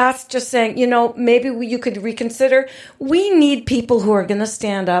 I'm past just saying, you know, maybe you could reconsider. We need people who are going to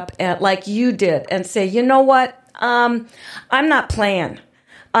stand up like you did and say, you know what? I'm not playing.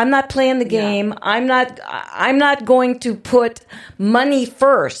 I'm not playing the game. Yeah. I'm not going to put money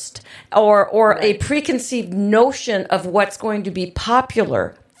first or a preconceived notion of what's going to be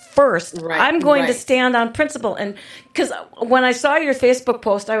popular first. Right, I'm going to stand on principle. And because when I saw your Facebook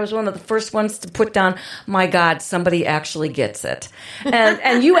post, I was one of the first ones to put down, my God, somebody actually gets it.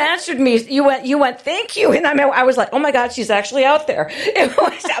 And you answered me, you went, thank you. And I was like, oh my God, she's actually out there. It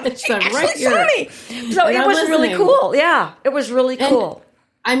was, she actually saw me. So it was really cool. Yeah, it was really cool.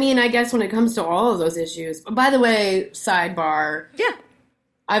 I mean, I guess when it comes to all of those issues, by the way, sidebar. Yeah.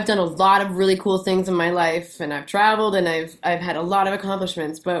 I've done a lot of really cool things in my life, and I've traveled, and I've had a lot of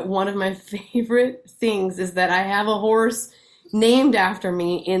accomplishments. But one of my favorite things is that I have a horse named after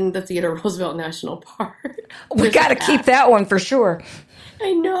me in the Theodore Roosevelt National Park. We got to keep that one for sure.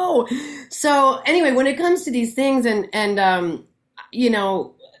 I know. So anyway, when it comes to these things, and you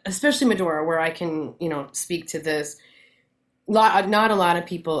know, especially Medora, where I can speak to this, not a lot of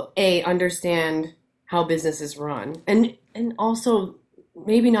people understand how business is run, and also.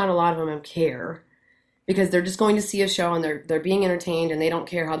 Maybe not a lot of them care because they're just going to see a show and they're being entertained and they don't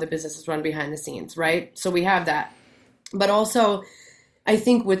care how the business is run behind the scenes, right? So we have that. But also, I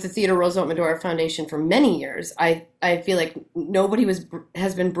think with the Theodore Roosevelt Medora Foundation for many years, I feel like nobody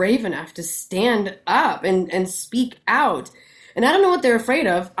has been brave enough to stand up and speak out. And I don't know what they're afraid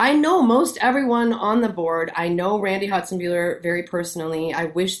of. I know most everyone on the board. I know Randy Hudson-Buehler very personally. I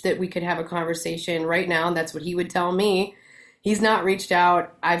wish that we could have a conversation right now. And that's what he would tell me. He's not reached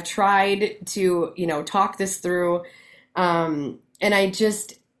out. I've tried to, talk this through. And I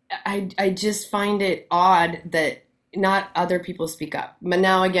just find it odd that not other people speak up. But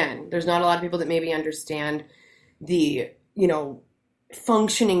now again, there's not a lot of people that maybe understand the,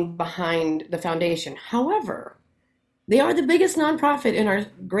 functioning behind the foundation. However, they are the biggest nonprofit in our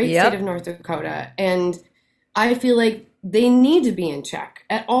great state of North Dakota. And I feel like they need to be in check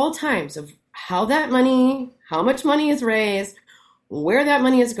at all times of how much money is raised, where that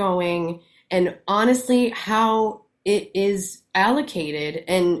money is going, and honestly, how it is allocated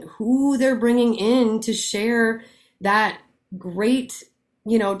and who they're bringing in to share that great,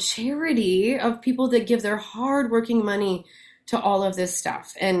 charity of people that give their hardworking money to all of this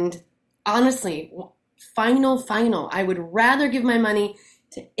stuff. And honestly, final, I would rather give my money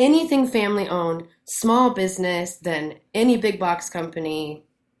to anything family owned, small business than any big box company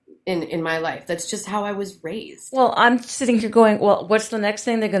in my life. That's just how I was raised. Well, I'm sitting here going, well, what's the next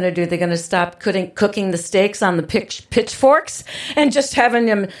thing they're going to do? They're going to stop cooking the steaks on the pitchforks and just having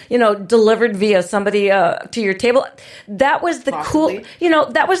them, delivered via somebody to your table. That was the Possibly.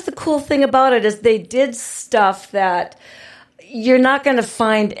 that was the cool thing about it, is they did stuff that you're not going to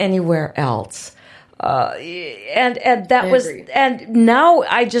find anywhere else. And that was, and now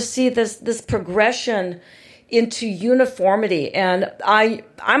I just see this progression into uniformity, and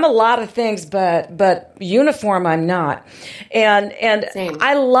I'm a lot of things, but uniform I'm not, and Same.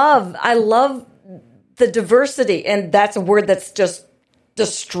 I love the diversity, and that's a word that's just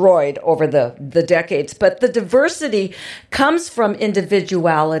destroyed over the decades. But the diversity comes from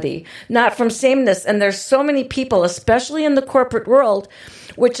individuality, not from sameness. And there's so many people, especially in the corporate world,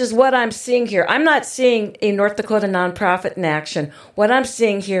 which is what I'm seeing here. I'm not seeing a North Dakota nonprofit in action. What I'm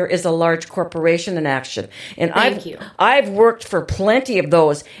seeing here is a large corporation in action. And I've worked for plenty of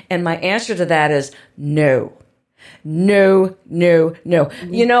those, and my answer to that is no. No.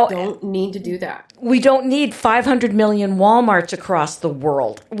 We don't need to do that. We don't need 500 million Walmarts across the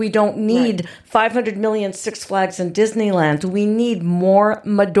world. We don't need 500 million Six Flags and Disneyland. We need more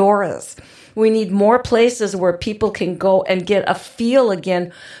Medoras. We need more places where people can go and get a feel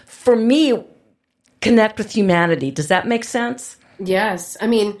again. For me, connect with humanity. Does that make sense? Yes. I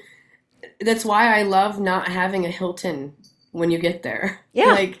mean, that's why I love not having a Hilton when you get there.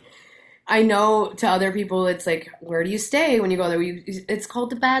 Yeah. Like, I know to other people, it's like, where do you stay when you go there? It's called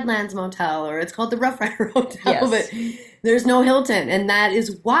the Badlands Motel, or it's called the Rough Rider Hotel, but there's no Hilton. And that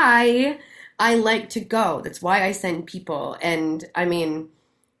is why I like to go. That's why I send people. And I mean,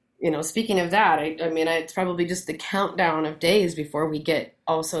 speaking of that, I mean, it's probably just the countdown of days before we get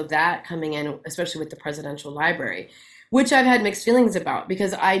also that coming in, especially with the Presidential Library, which I've had mixed feelings about,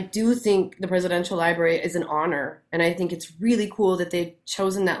 because I do think the Presidential Library is an honor. And I think it's really cool that they've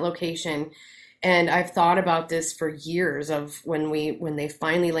chosen that location. And I've thought about this for years, of when they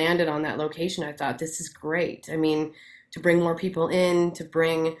finally landed on that location. I thought, this is great. I mean, to bring more people in, to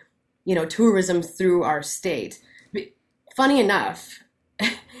bring, tourism through our state. But funny enough,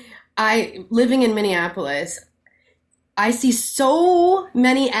 living in Minneapolis, I see so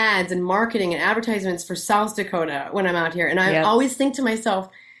many ads and marketing and advertisements for South Dakota when I'm out here. And I always think to myself,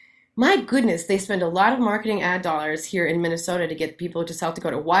 my goodness, they spend a lot of marketing ad dollars here in Minnesota to get people to South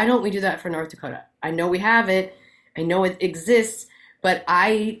Dakota. Why don't we do that for North Dakota? I know we have it. I know it exists, but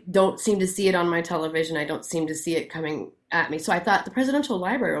I don't seem to see it on my television. I don't seem to see it coming at me. So I thought the Presidential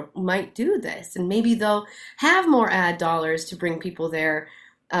Library might do this, and maybe they'll have more ad dollars to bring people there.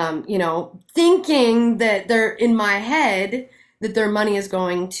 Thinking that they're, in my head, that their money is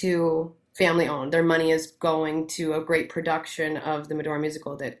going to family owned. Their money is going to a great production of the Medora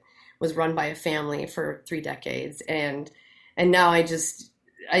musical that was run by a family for 3 decades. And now I just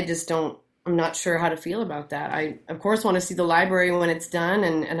don't, I'm not sure how to feel about that. I, of course, want to see the library when it's done,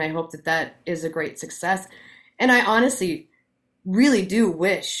 and I hope that is a great success. And I honestly really do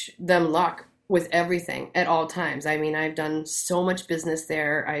wish them luck with everything at all times. I mean, I've done so much business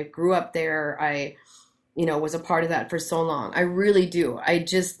there. I grew up there. I, was a part of that for so long. I really do. I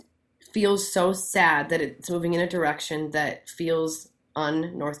just feel so sad that it's moving in a direction that feels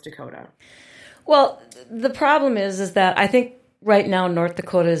un-North Dakota. Well, the problem is that I think right now North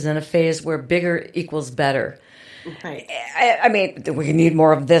Dakota is in a phase where bigger equals better. Right. I mean, we need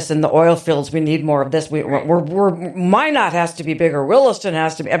more of this in the oil fields. We need more of this. Minot has to be bigger. Williston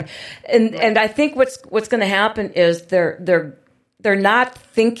has to be, and I think what's going to happen is they're not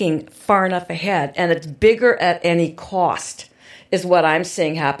thinking far enough ahead, and it's bigger at any cost, is what I'm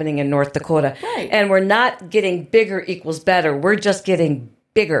seeing happening in North Dakota. Right. And we're not getting bigger equals better. We're just getting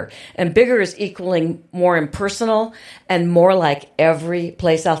bigger, and bigger is equaling more impersonal and more like every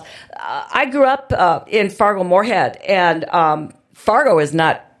place else. I grew up in Fargo-Moorhead, and Fargo is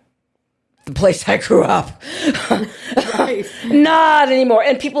not the place I grew up. Right. Not anymore.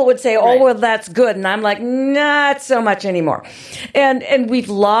 And people would say, "Oh, well, that's good," and I'm like, "Not so much anymore." And we've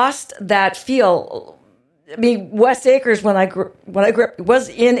lost that feel. I mean, West Acres, when I grew up, was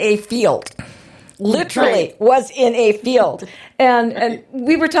in a field. Literally was in a field. And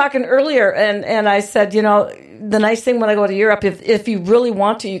we were talking earlier, and I said, the nice thing when I go to Europe, if you really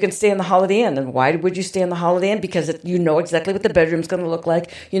want to, you can stay in the Holiday Inn. And why would you stay in the Holiday Inn? Because you know exactly what the bedroom's going to look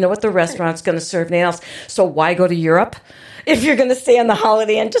like. You know what the restaurant's going to serve, anything else. So why go to Europe? If you're going to stay in the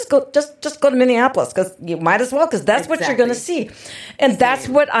Holiday Inn, just go to Minneapolis, because you might as well, because that's what you're going to see. And that's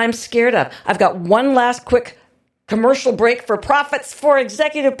what I'm scared of. I've got one last quick commercial break for profits for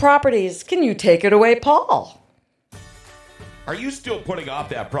Executive Properties. Can you take it away, Paul? Are you still putting off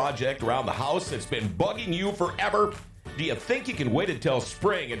that project around the house that's been bugging you forever? Do you think you can wait until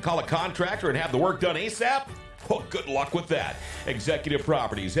spring and call a contractor and have the work done ASAP? Well, good luck with that. Executive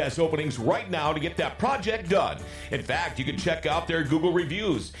Properties has openings right now to get that project done. In fact, you can check out their Google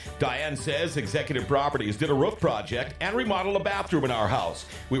reviews. Diane says Executive Properties did a roof project and remodeled a bathroom in our house.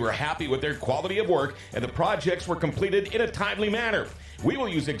 We were happy with their quality of work, and the projects were completed in a timely manner. We will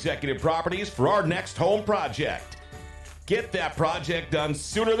use Executive Properties for our next home project. Get that project done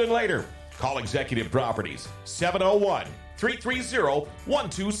sooner than later. Call Executive Properties,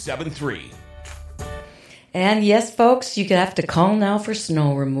 701-330-1273. And yes, folks, you have to call now for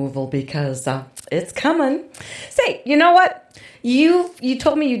snow removal, because it's coming. Say, you know what? You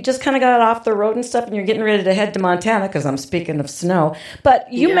told me you just kind of got off the road and stuff, and you're getting ready to head to Montana, because I'm speaking of snow.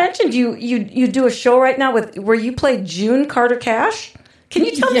 But you mentioned you do a show right now where you play June Carter Cash. Can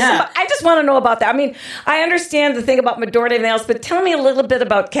you tell me something? I just want to know about that. I mean, I understand the thing about Medora and everything else, but tell me a little bit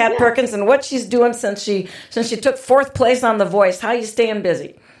about Kat Perkins and what she's doing since she took 4th place on The Voice. How you staying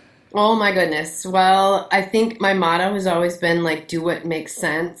busy? Oh my goodness. Well, I think my motto has always been like, do what makes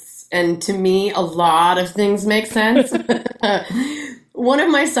sense. And to me, a lot of things make sense. One of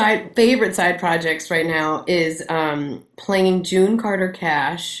my favorite side projects right now is playing June Carter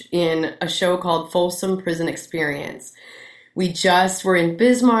Cash in a show called Folsom Prison Experience. We just were in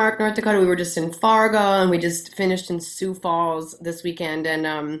Bismarck, North Dakota. We were just in Fargo, and we just finished in Sioux Falls this weekend. And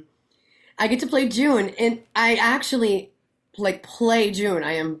I get to play June, and I actually play June.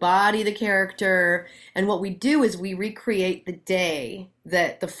 I embody the character, and what we do is we recreate the day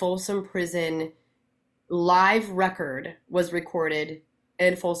that the Folsom Prison live record was recorded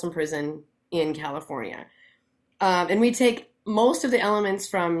in Folsom Prison in California. And we take most of the elements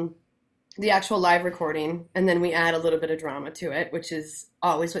from the actual live recording, and then we add a little bit of drama to it, which is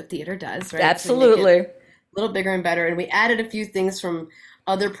always what theater does, right? Absolutely. So a little bigger and better. And we added a few things from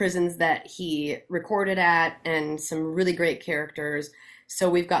other prisons that he recorded at, and some really great characters. So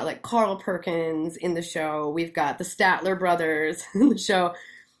we've got like Carl Perkins in the show. We've got the Statler brothers in the show.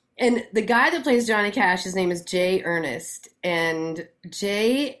 And the guy that plays Johnny Cash, his name is Jay Ernest. And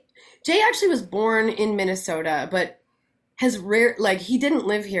Jay actually was born in Minnesota, but he didn't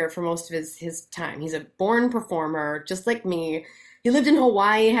live here for most of his time. He's a born performer, just like me. He lived in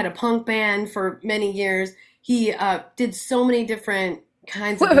Hawaii, had a punk band for many years. He did so many different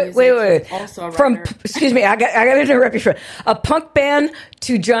kinds of music. Wait. Also a writer. Excuse me, I got to interrupt you for a punk band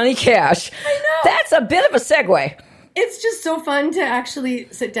to Johnny Cash. I know. That's a bit of a segue. It's just so fun to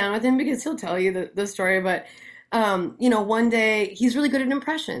actually sit down with him, because he'll tell you the story. But one day he's really good at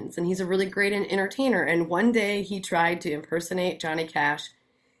impressions, and he's a really great entertainer. And one day he tried to impersonate Johnny Cash,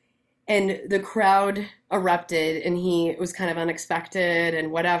 and the crowd erupted, and it was kind of unexpected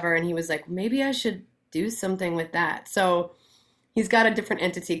and whatever. And he was like, maybe I should do something with that. So he's got a different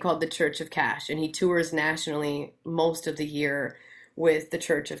entity called the Church of Cash, and he tours nationally most of the year with the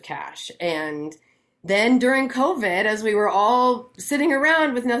Church of Cash. And then during COVID, as we were all sitting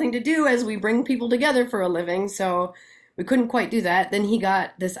around with nothing to do, as we bring people together for a living, so we couldn't quite do that, then he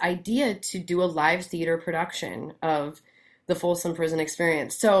got this idea to do a live theater production of the Folsom Prison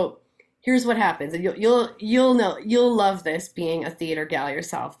Experience. So here's what happens. You'll love this, being a theater gal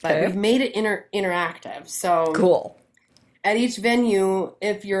yourself, but we've made it interactive. So cool. At each venue,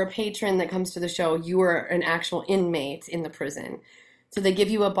 if you're a patron that comes to the show, you are an actual inmate in the prison. So they give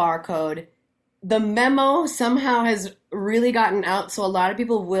you a barcode. The memo somehow has really gotten out, so a lot of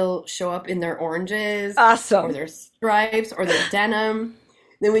people will show up in their oranges. Awesome. Or their stripes, or their denim.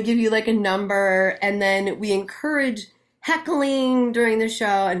 Then we give you like a number, and then we encourage heckling during the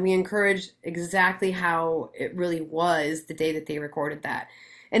show, and we encourage exactly how it really was the day that they recorded that.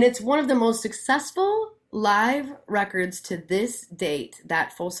 And it's one of the most successful live records to this date,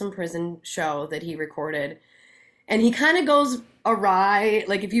 that Folsom Prison show that he recorded. And he kind of goes awry.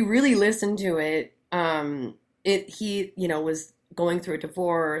 Like, if you really listen to it, he was going through a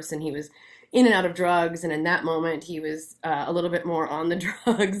divorce, and he was in and out of drugs. And in that moment, he was a little bit more on the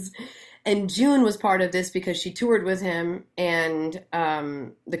drugs. And June was part of this because she toured with him, and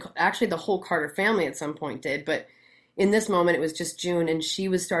actually the whole Carter family at some point did. But in this moment, it was just June, and she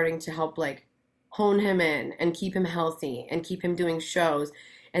was starting to help hone him in and keep him healthy and keep him doing shows.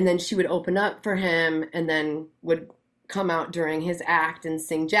 And then she would open up for him and then would come out during his act and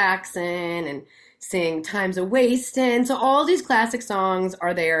sing Jackson and sing Time's a Wastin'. So all these classic songs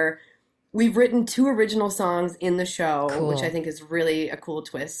are there. We've written 2 original songs in the show, Cool. which I think is really a cool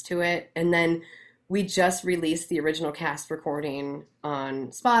twist to it. And then we just released the original cast recording on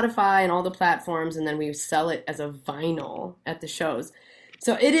Spotify and all the platforms, and then we sell it as a vinyl at the shows.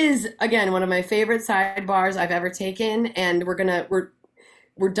 So it is, again, one of my favorite sidebars I've ever taken, and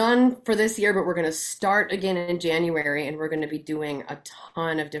we're done for this year, but we're going to start again in January, and we're going to be doing a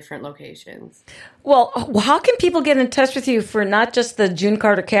ton of different locations. Well, how can people get in touch with you for not just the June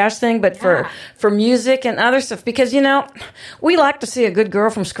Carter Cash thing, but for music and other stuff? Because, we like to see a good girl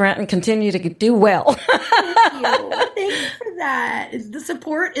from Scranton continue to do well. Thank you. Thank you for that. The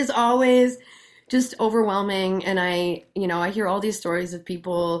support is always just overwhelming, and I hear all these stories of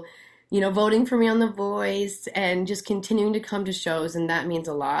people voting for me on The Voice and just continuing to come to shows, and that means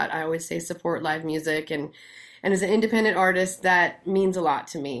a lot. I always say support live music, and as an independent artist, that means a lot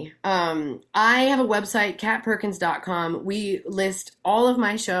to me. I have a website, catperkins.com. We list all of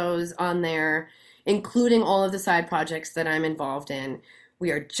my shows on there, including all of the side projects that I'm involved in. We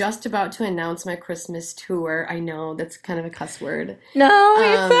are just about to announce my Christmas tour. I know that's kind of a cuss word. No,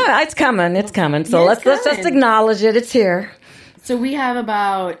 it's coming. It's coming. So let's just acknowledge it. It's here. So we have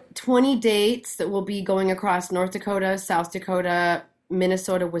about 20 dates that will be going across North Dakota, South Dakota,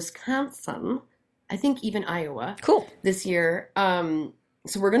 Minnesota, Wisconsin, I think even Iowa. Cool. This year.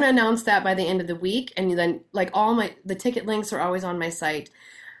 So we're going to announce that by the end of the week. And then the ticket links are always on my site.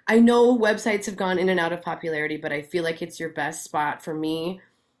 I know websites have gone in and out of popularity, but I feel like it's your best spot for me.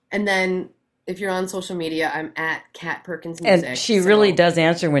 And then if you're on social media, I'm at Cat Perkins Music. And she really does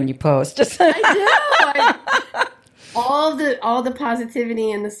answer when you post. I do. All the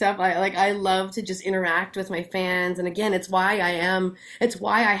positivity and the stuff. I love to just interact with my fans. And again, it's why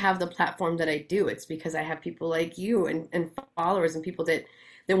I have the platform that I do. It's because I have people like you and followers and people that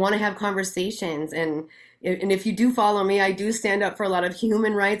want to have conversations. And if you do follow me, I do stand up for a lot of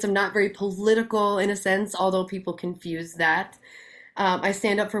human rights. I'm not very political in a sense, although people confuse that. I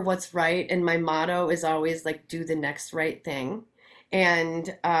stand up for what's right. And my motto is always do the next right thing.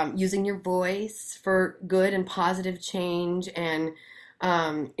 And using your voice for good and positive change. And,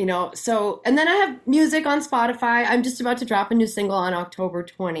 and then I have music on Spotify. I'm just about to drop a new single on October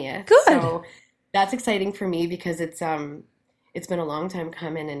 20th. Good. So that's exciting for me because it's been a long time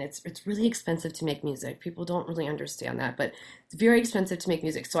coming, and it's really expensive to make music. People don't really understand that, but it's very expensive to make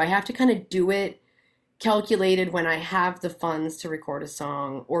music. So I have to kind of do it calculated when I have the funds to record a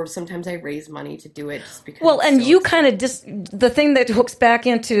song, or sometimes I raise money to do it just because. Well, and you kind of the thing that hooks back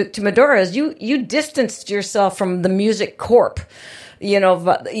into Medora is you distanced yourself from the music corp,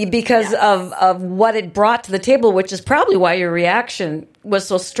 because of what it brought to the table, which is probably why your reaction was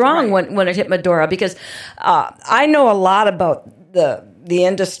so strong when it hit Medora. Because I know a lot about the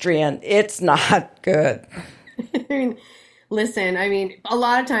industry, and it's not good. Listen, a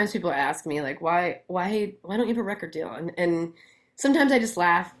lot of times people ask me, why don't you have a record deal? And sometimes I just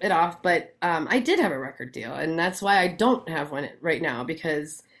laugh it off, but I did have a record deal, and that's why I don't have one right now,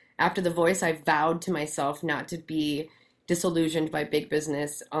 because after The Voice, I vowed to myself not to be disillusioned by big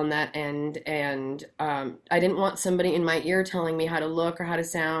business on that end, and I didn't want somebody in my ear telling me how to look or how to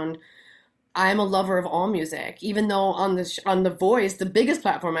sound. I'm a lover of all music, even though on The Voice, the biggest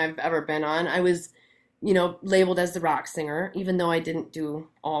platform I've ever been on, I was labeled as the rock singer, even though I didn't do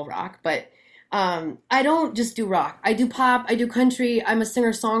all rock. But I don't just do rock. I do pop. I do country. I'm a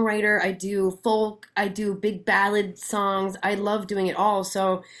singer-songwriter. I do folk. I do big ballad songs. I love doing it all.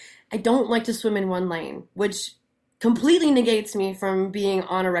 So I don't like to swim in one lane, which completely negates me from being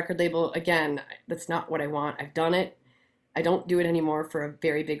on a record label. Again, that's not what I want. I've done it. I don't do it anymore for a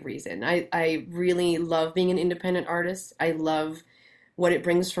very big reason. I really love being an independent artist. I love what it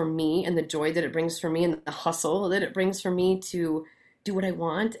brings for me and the joy that it brings for me and the hustle that it brings for me to do what I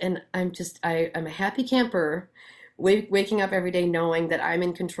want. And I'm a happy camper waking up every day knowing that I'm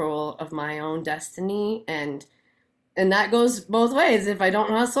in control of my own destiny. And that goes both ways. If I don't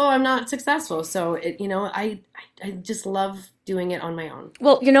hustle, I'm not successful. So I just love doing it on my own.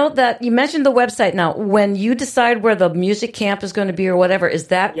 Well, that you mentioned the website. Now, when you decide where the music camp is going to be or whatever, is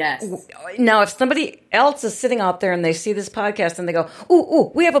that? Yes. Now, if somebody else is sitting out there and they see this podcast and they go,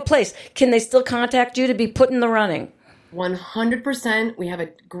 ooh, we have a place, can they still contact you to be put in the running? 100%. We have a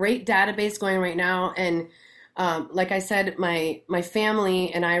great database going right now. And like I said, my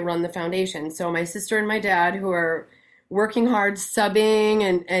family and I run the foundation. So my sister and my dad, who are working hard, subbing,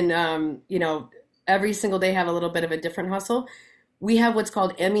 and every single day have a little bit of a different hustle. We have what's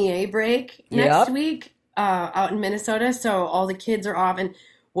called MEA break next week out in Minnesota. So all the kids are off, and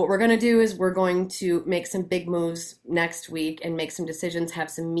what we're going to do is we're going to make some big moves next week and make some decisions,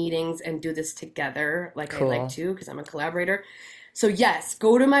 have some meetings, and do this together like I like to, because I'm a collaborator. So yes,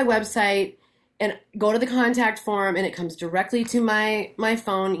 go to my website and go to the contact form, and it comes directly to my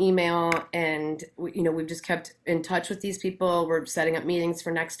phone, email, and we've just kept in touch with these people. We're setting up meetings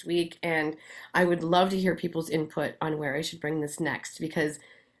for next week, and I would love to hear people's input on where I should bring this next, because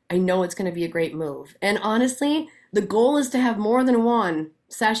I know it's going to be a great move. And honestly, the goal is to have more than one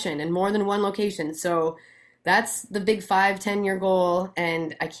session and more than one location. So that's the big 5-10 year goal,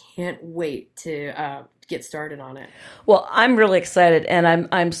 and I can't wait to get started on it. Well, I'm really excited, and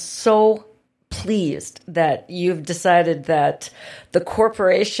I'm so pleased that you've decided that the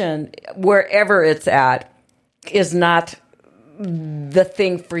corporation, wherever it's at, is not the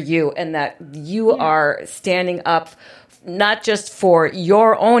thing for you, and that you are standing up not just for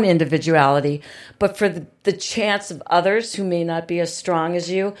your own individuality, but for the chance of others who may not be as strong as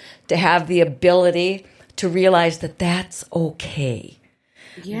you to have the ability to realize that that's okay.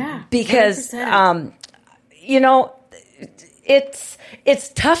 Yeah. Because, it's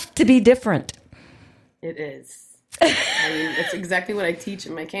tough to be different. It is. I mean, it's exactly what I teach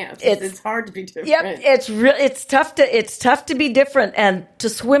in my camps. It's hard to be different. Yep, it's tough to be different and to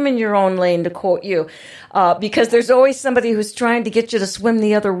swim in your own lane, to quote you, because there's always somebody who's trying to get you to swim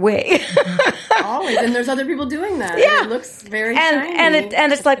the other way. Always, and there's other people doing that. Yeah, and it looks very shiny.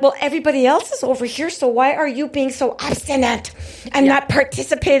 and it's like, well, everybody else is over here, so why are you being so obstinate and not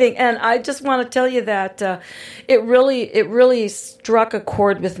participating? And I just want to tell you that it really struck a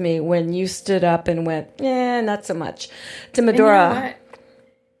chord with me when you stood up and went, not so much, to Medora. And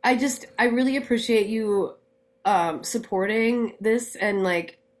you know what? I really appreciate you supporting this and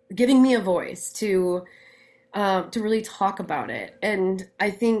like giving me a voice to really talk about it. And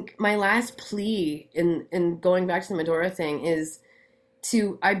I think my last plea in going back to the Medora thing is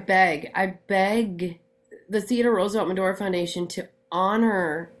I beg the Theodore Roosevelt Medora Foundation to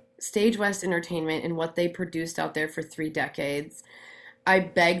honor Stage West Entertainment and what they produced out there for 3 decades. I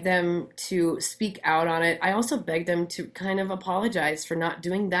beg them to speak out on it. I also beg them to kind of apologize for not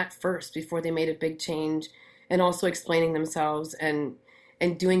doing that first before they made a big change, and also explaining themselves and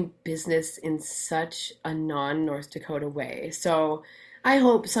doing business in such a non-North Dakota way. So I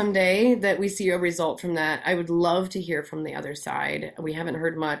hope someday that we see a result from that. I would love to hear from the other side. We haven't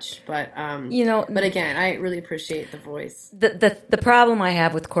heard much, but but again, I really appreciate the voice. The problem I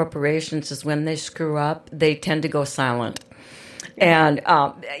have with corporations is when they screw up, they tend to go silent. And,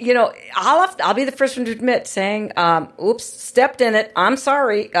 I'll be the first one to admit saying, oops, stepped in it. I'm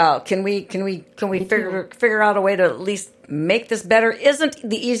sorry. Can we figure out a way to at least make this better? Isn't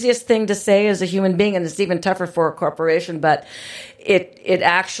the easiest thing to say as a human being, and it's even tougher for a corporation, but it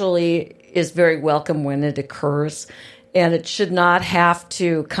actually is very welcome when it occurs, and it should not have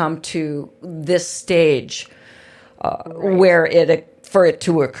to come to this stage for it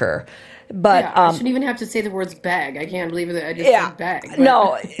to occur. But I shouldn't even have to say the words bag. I can't believe that I just said bag. But.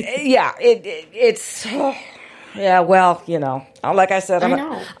 No, it's well, like I said,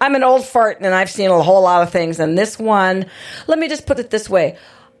 I'm an old fart, and I've seen a whole lot of things. And this one, let me just put it this way: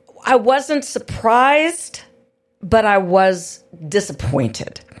 I wasn't surprised, but I was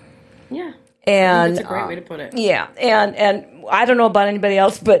disappointed. Yeah, and that's a great way to put it. Yeah, and I don't know about anybody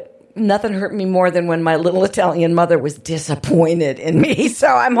else, but nothing hurt me more than when my little Italian mother was disappointed in me. So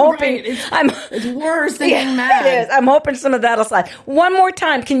I'm hoping it's worse than being mad. It is. I'm hoping some of that'll slide. One more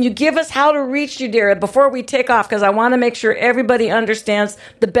time, can you give us how to reach you, dear, before we take off? Because I want to make sure everybody understands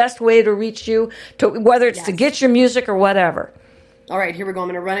the best way to reach you, whether it's to get your music or whatever. All right, here we go. I'm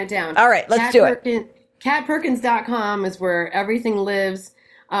going to run it down. All right, let's do it. CatPerkins.com is where everything lives.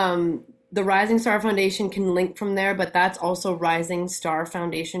 The Rising Star Foundation can link from there, but that's also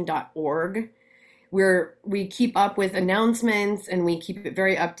risingstarfoundation.org, where we keep up with announcements and we keep it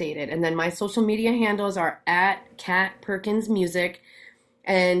very updated. And then my social media handles are at Cat Perkins Music,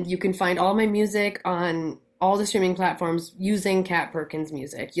 and you can find all my music on all the streaming platforms using Cat Perkins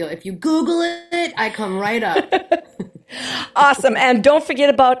Music. If you Google it, I come right up. Awesome. And don't forget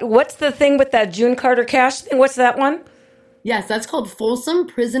about, what's the thing with that June Carter Cash thing? What's that one? Yes, that's called Folsom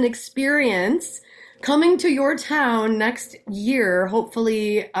Prison Experience, coming to your town next year,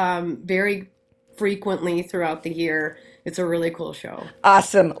 hopefully very frequently throughout the year. It's a really cool show.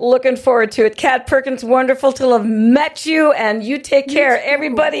 Awesome. Looking forward to it. Cat Perkins, wonderful to have met you, and you take care.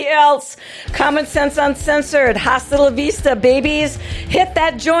 Everybody else, Common Sense Uncensored, hasta la vista, babies. Hit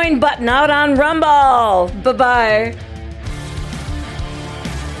that join button out on Rumble. Bye-bye.